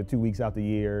 weekends out the year, 2 weeks out the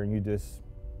year, and you just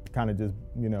kind of just,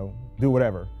 you know, do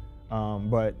whatever.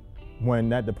 But when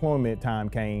that deployment time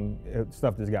came,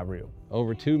 stuff just got real.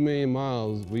 Over 2 million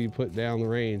miles we put down the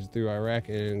range through Iraq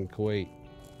and Kuwait.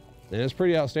 And it's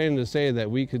pretty outstanding to say that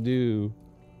we could do,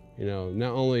 you know,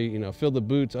 not only, you know, fill the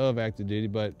boots of active duty,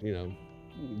 but, you know,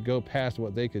 go past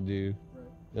what they could do.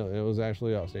 You know, it was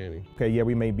actually outstanding. Okay, yeah,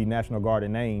 we may be National Guard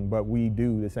in name, but we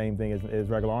do the same thing as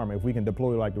regular Army. If we can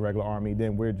deploy like the regular Army,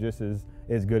 then we're just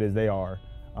as good as they are.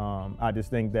 I just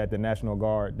think that the National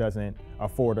Guard doesn't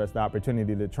afford us the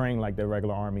opportunity to train like the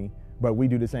regular Army, but we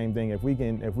do the same thing. If we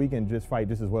can just fight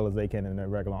just as well as they can in the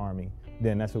regular Army,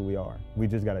 then that's who we are. We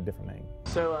just got a different name.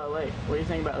 So, Lake, what do you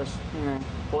think about this, you know,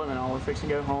 deployment? All we're fixing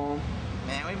to go home.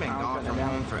 Man, we've been gone from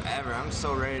home forever. I'm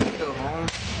so ready to go home.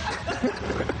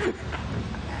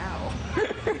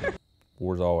 Ow.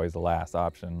 War's always the last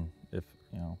option, if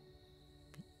you know,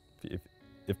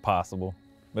 if possible,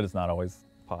 but it's not always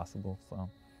possible. So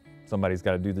somebody's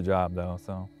got to do the job, though.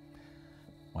 So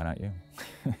why not you?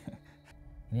 And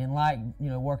then, like, you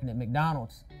know, working at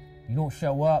McDonald's, you don't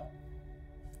show up.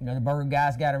 You know, the burger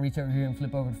guy's got to reach over here and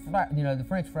flip over the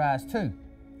French fries too.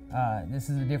 This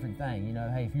is a different thing. You know,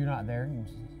 hey, if you're not there, in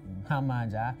my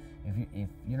mind's eye, if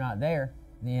you're not there,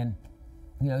 then,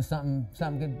 you know, something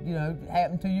could, you know,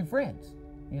 happen to your friends.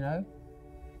 You know,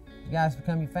 you guys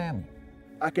become your family.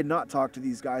 I could not talk to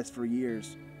these guys for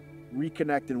years,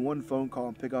 reconnect in one phone call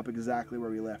and pick up exactly where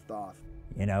we left off.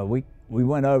 You know, we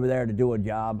went over there to do a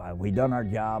job. We done our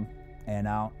job, and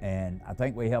I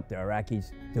think we helped the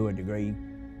Iraqis to a degree.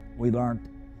 We learned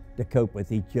to cope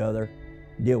with each other,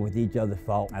 deal with each other's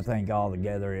faults. I think all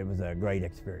together it was a great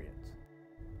experience.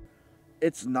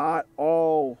 It's not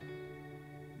all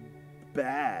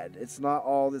bad. It's not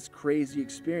all this crazy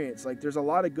experience. Like, there's a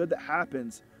lot of good that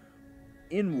happens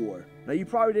in war. Now, you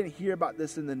probably didn't hear about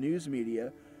this in the news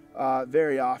media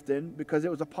very often because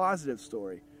it was a positive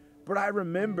story. But I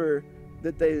remember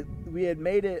that we had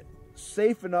made it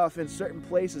safe enough in certain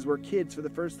places where kids for the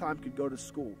first time could go to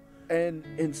school. And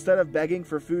instead of begging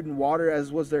for food and water,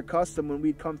 as was their custom when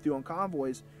we'd come through on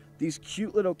convoys, these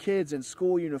cute little kids in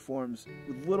school uniforms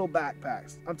with little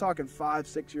backpacks, I'm talking 5,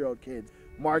 6-year-old kids,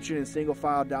 marching in single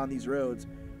file down these roads,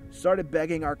 started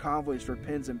begging our convoys for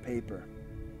pens and paper.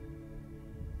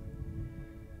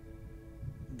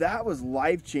 That was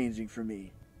life-changing for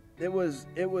me. It was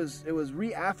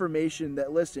reaffirmation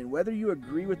that, listen, whether you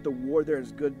agree with the war, there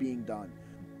is good being done.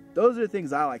 Those are the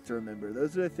things I like to remember.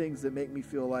 Those are the things that make me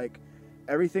feel like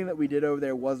everything that we did over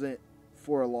there wasn't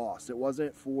for a loss. It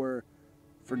wasn't for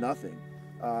nothing.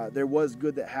 There was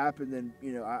good that happened, and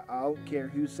you know, I don't care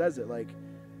who says it. Like,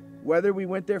 whether we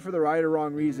went there for the right or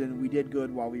wrong reason, we did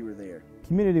good while we were there.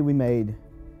 Community we made,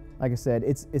 like I said,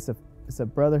 it's a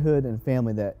brotherhood and a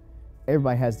family that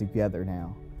everybody has together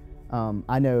now.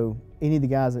 I know any of the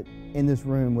guys that in this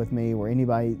room with me or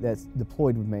anybody that's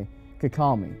deployed with me could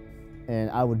call me, and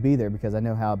I would be there because I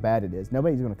know how bad it is.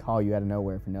 Nobody's going to call you out of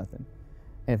nowhere for nothing.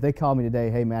 And if they call me today,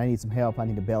 hey man, I need some help, I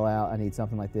need to bail out, I need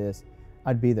something like this,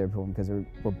 I'd be there for them because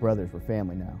we're brothers, we're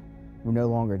family now. We're no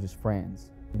longer just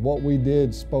friends. What we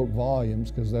did spoke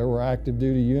volumes because there were active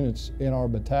duty units in our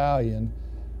battalion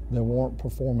that weren't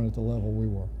performing at the level we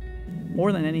were.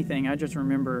 More than anything, I just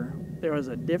remember there was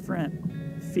a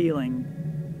different feeling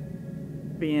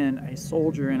being a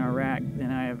soldier in Iraq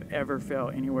than I have ever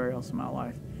felt anywhere else in my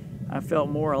life. I felt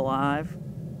more alive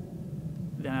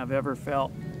than I've ever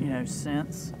felt,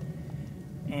 since.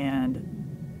 And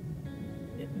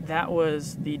that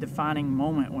was the defining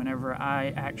moment whenever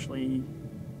I actually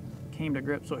came to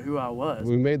grips with who I was.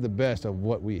 We made the best of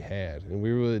what we had, and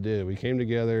we really did. We came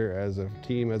together as a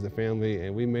team, as a family,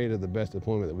 and we made it the best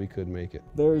deployment that we could make it.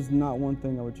 There's not one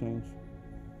thing I would change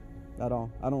at all.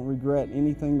 I don't regret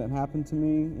anything that happened to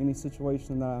me, any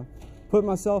situation that I put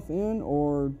myself in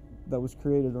or that was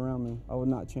created around me. I would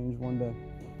not change one day.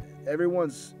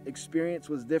 Everyone's experience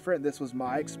was different. This was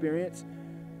my experience.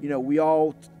 We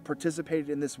all participated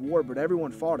in this war, but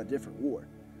everyone fought a different war.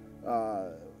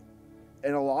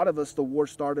 And a lot of us, the war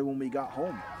started when we got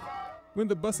home. When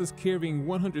the buses carrying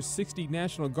 160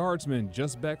 National Guardsmen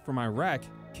just back from Iraq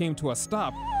came to a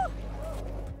stop,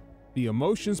 the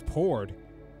emotions poured.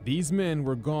 These men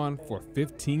were gone for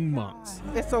 15 months.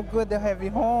 It's so good to have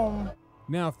you home.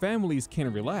 Now families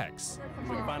can relax.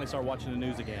 We can finally start watching the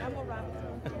news again.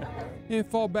 And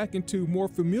fall back into more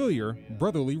familiar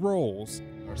brotherly roles.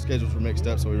 Our schedules were mixed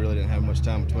up, so we really didn't have much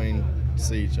time between to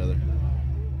see each other.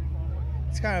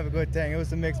 It's kind of a good thing. It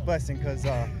was a mixed blessing because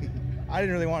I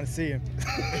didn't really want to see him.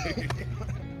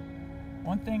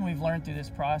 One thing we've learned through this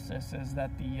process is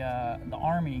that the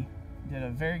Army did a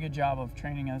very good job of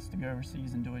training us to go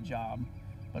overseas and do a job.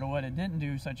 But what it didn't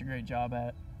do such a great job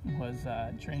at was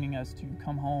training us to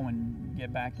come home and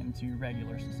get back into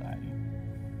regular society.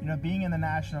 Being in the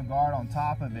National Guard on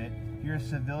top of it, you're a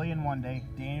civilian one day.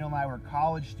 Daniel and I were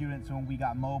college students when we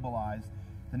got mobilized.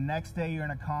 The next day you're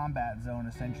in a combat zone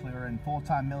essentially, or in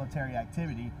full-time military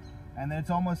activity. And then it's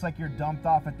almost like you're dumped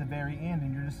off at the very end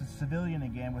and you're just a civilian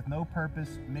again with no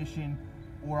purpose, mission,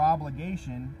 or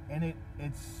obligation. And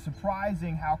it's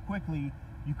surprising how quickly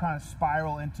you kind of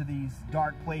spiral into these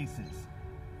dark places.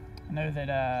 I know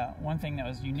that one thing that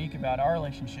was unique about our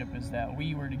relationship is that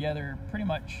we were together pretty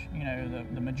much,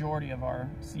 the majority of our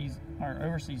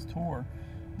overseas tour.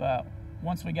 But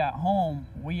once we got home,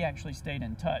 we actually stayed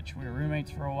in touch. We were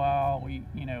roommates for a while.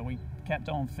 We kept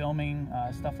on filming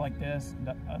stuff like this,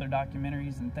 other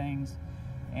documentaries and things.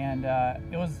 And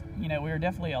it was, we were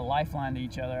definitely a lifeline to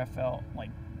each other. I felt like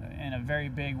in a very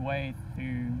big way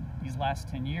through these last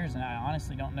 10 years. And I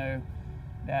honestly don't know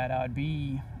that I would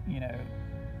be,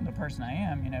 the person I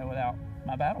am, without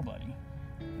my battle buddy.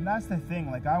 And that's the thing,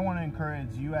 I want to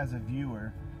encourage you as a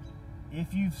viewer,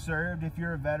 if you've served, if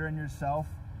you're a veteran yourself,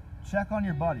 check on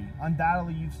your buddy.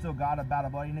 Undoubtedly, you've still got a battle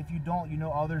buddy, and if you don't, you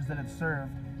know others that have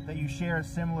served that you share a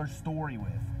similar story with.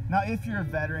 Now, if you're a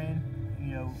veteran,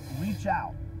 reach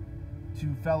out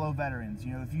to fellow veterans.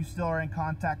 If you still are in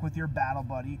contact with your battle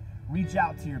buddy, reach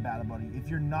out to your battle buddy. If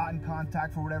you're not in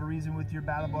contact for whatever reason with your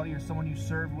battle buddy or someone you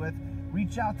served with,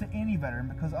 reach out to any veteran,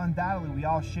 because undoubtedly we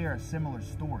all share a similar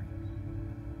story.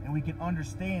 And we can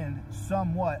understand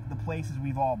somewhat the places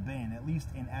we've all been, at least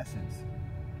in essence.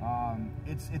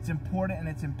 It's important and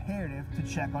it's imperative to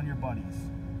check on your buddies.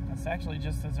 It's actually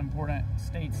just as important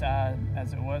stateside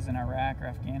as it was in Iraq or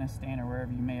Afghanistan or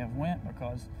wherever you may have went,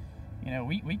 because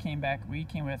we came back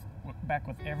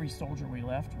with every soldier we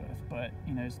left with. But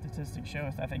statistics show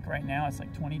us, I think right now it's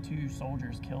like 22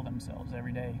 soldiers kill themselves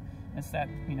every day. It's that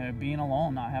being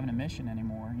alone, not having a mission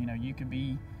anymore. You could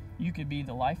be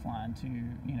the lifeline to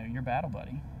your battle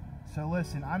buddy. So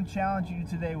listen, I'm challenging you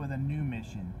today with a new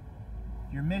mission.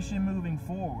 Your mission moving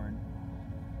forward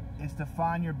is to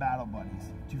find your battle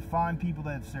buddies, to find people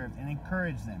that have served and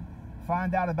encourage them.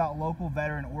 Find out about local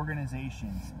veteran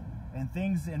organizations and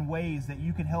things and ways that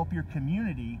you can help your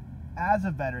community as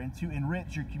a veteran to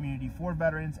enrich your community for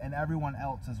veterans and everyone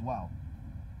else as well.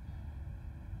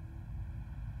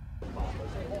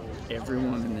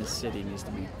 Everyone in this city needs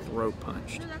to be throat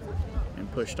punched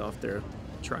and pushed off their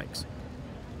trikes.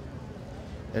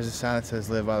 There's a sign that says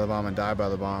live by the bomb and die by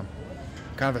the bomb.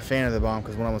 I'm kind of a fan of the bomb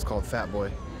because one of them was called Fat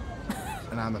Boy.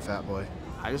 And I'm a fat boy.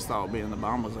 I just thought being the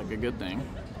bomb was like a good thing.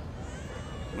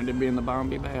 When did being the bomb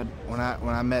be bad? When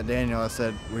I met Daniel, I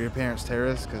said, were your parents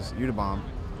terrorists? Because you the bomb.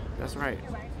 That's right.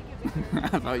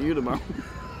 I thought you the bomb.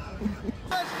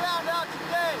 Just found out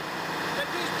today that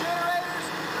these generators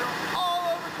are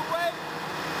all over Kuwait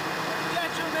are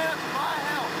detrimental to my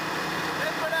health.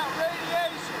 They put out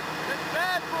radiation that's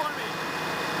bad for me.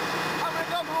 I'm gonna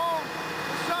come home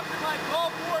with something like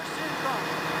Gulf War syndrome.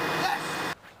 Yes!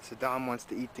 Saddam wants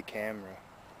to eat the camera.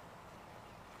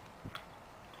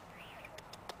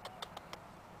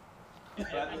 I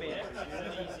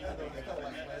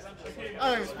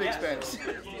don't even speak Spanish.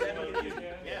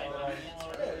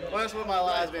 Well, that's what my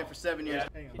life has been for 7 years.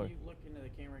 Can you look into the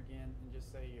camera again and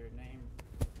just say your name?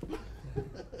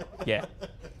 Yeah,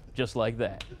 just like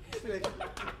that.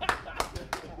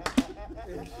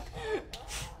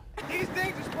 He's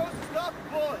things are supposed to stop a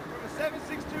bullet from a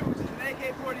 7.62, which is an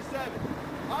AK-47.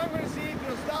 I'm going to see if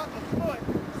it'll stop a foot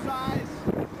size.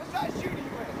 What size shooter you in?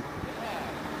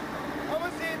 I'm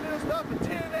going to see if it'll stop a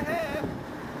 10.5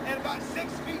 and about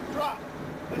 6 feet drop.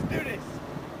 Let's do this.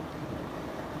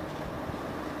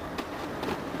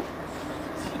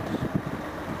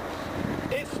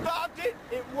 It stopped it.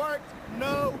 It worked.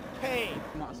 No pain.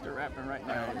 Monster rapping right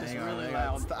now. All right, It's hang on, really hang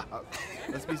on, loud. stop.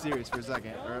 Let's be serious for a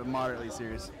second, or moderately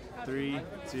serious. 3,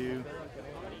 2.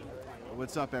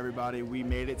 What's up, everybody? We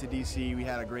made it to DC. We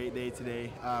had a great day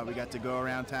today. We got to go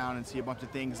around town and see a bunch of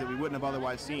things that we wouldn't have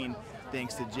otherwise seen,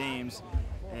 thanks to James.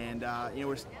 And you know,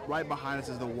 we're right behind us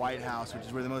is the White House, which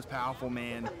is where the most powerful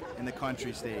man in the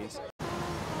country stays.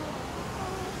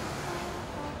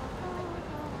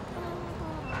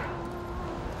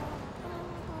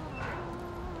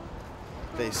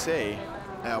 They say,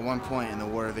 at one point in the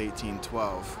War of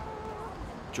 1812,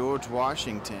 George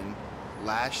Washington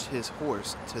lashed his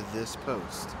horse to this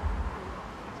post.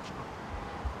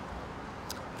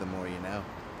 The more you know.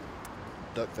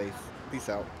 Duck face. Peace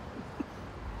out.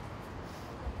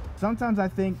 Sometimes I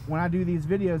think when I do these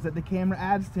videos that the camera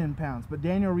adds 10 pounds, but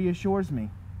Daniel reassures me.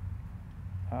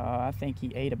 I think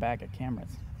he ate a bag of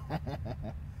cameras.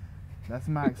 That's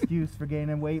my excuse for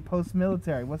gaining weight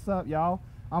post-military. What's up, y'all?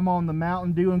 I'm on the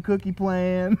Mountain Dew and cookie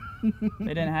plan. They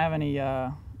didn't have any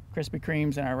Krispy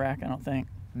Kremes in Iraq, I don't think.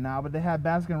 Nah, but they had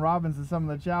Baskin Robbins and some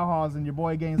of the chow halls, and your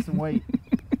boy gained some weight.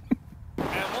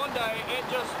 And one day it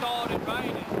just started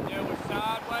raining. There was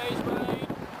sideways rain,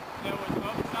 there was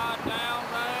upside down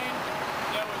rain,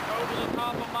 there was over the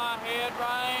top of my head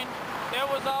rain, there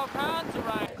was all kinds of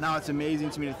rain. Now it's amazing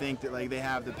to me to think that like they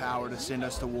have the power to send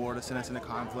us to war, to send us into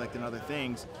conflict and other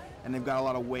things, and they've got a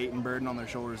lot of weight and burden on their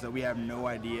shoulders that we have no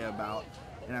idea about.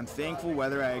 And I'm thankful,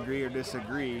 whether I agree or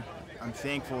disagree, I'm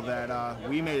thankful that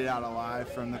we made it out alive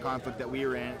from the conflict that we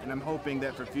were in, and I'm hoping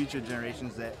that for future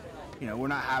generations that, you know, we're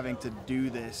not having to do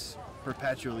this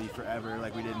perpetually forever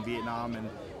like we did in Vietnam,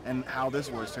 and how this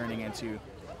war is turning into.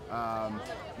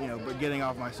 You know, but getting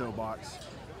off my soapbox,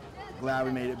 glad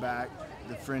we made it back.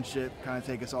 The friendship kind of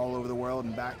take us all over the world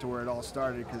and back to where it all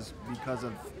started, because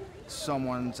of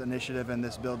someone's initiative in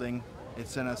this building, it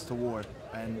sent us to war,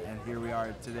 and here we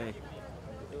are today.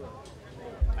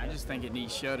 I just think it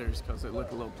needs shutters because it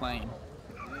looked a little plain.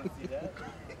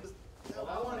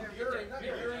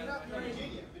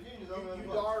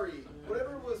 Udari.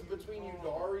 Whatever was between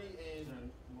Udari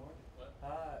and...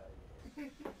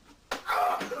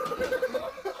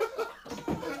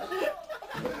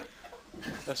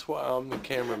 That's why I'm the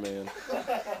cameraman.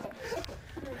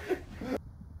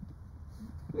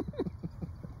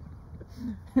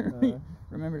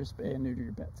 Remember to spay and neuter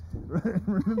your pets.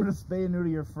 Remember to spay and neuter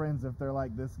your friends if they're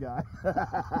like this guy. Put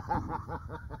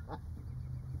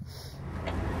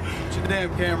your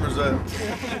damn cameras up.